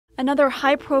Another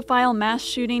high-profile mass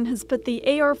shooting has put the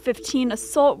AR-15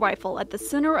 assault rifle at the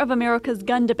center of America's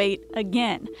gun debate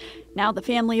again. Now the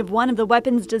family of one of the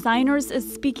weapon's designers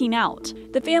is speaking out.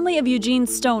 The family of Eugene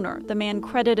Stoner, the man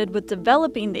credited with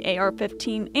developing the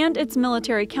AR-15 and its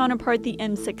military counterpart, the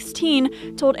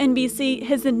M16, told NBC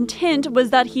his intent was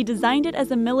that he designed it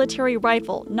as a military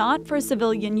rifle, not for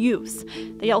civilian use.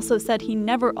 They also said he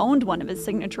never owned one of his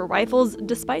signature rifles,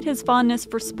 despite his fondness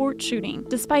for sport shooting.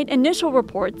 Despite initial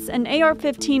reports, an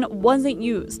AR-15 wasn't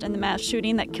used in the mass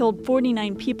shooting that killed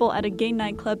 49 people at a gay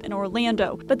nightclub in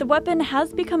Orlando, but the weapon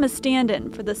has become a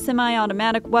stand-in for the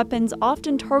semi-automatic weapons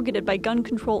often targeted by gun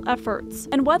control efforts.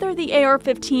 And whether the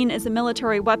AR-15 is a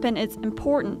military weapon is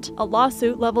important. A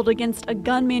lawsuit leveled against a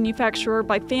gun manufacturer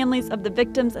by families of the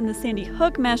victims in the Sandy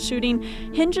Hook mass shooting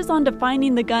hinges on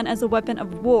defining the gun as a weapon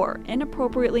of war,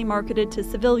 inappropriately marketed to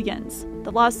civilians.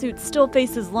 The lawsuit still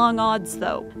faces long odds,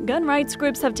 though. Gun rights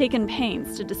groups have taken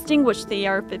pains to distinguish the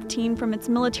AR-15 from its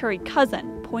military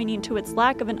cousin, pointing to its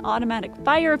lack of an automatic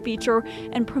fire feature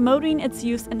and promoting its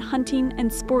use in hunting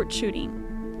and sport shooting.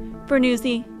 For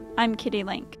Newsy, I'm Kitty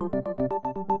Link.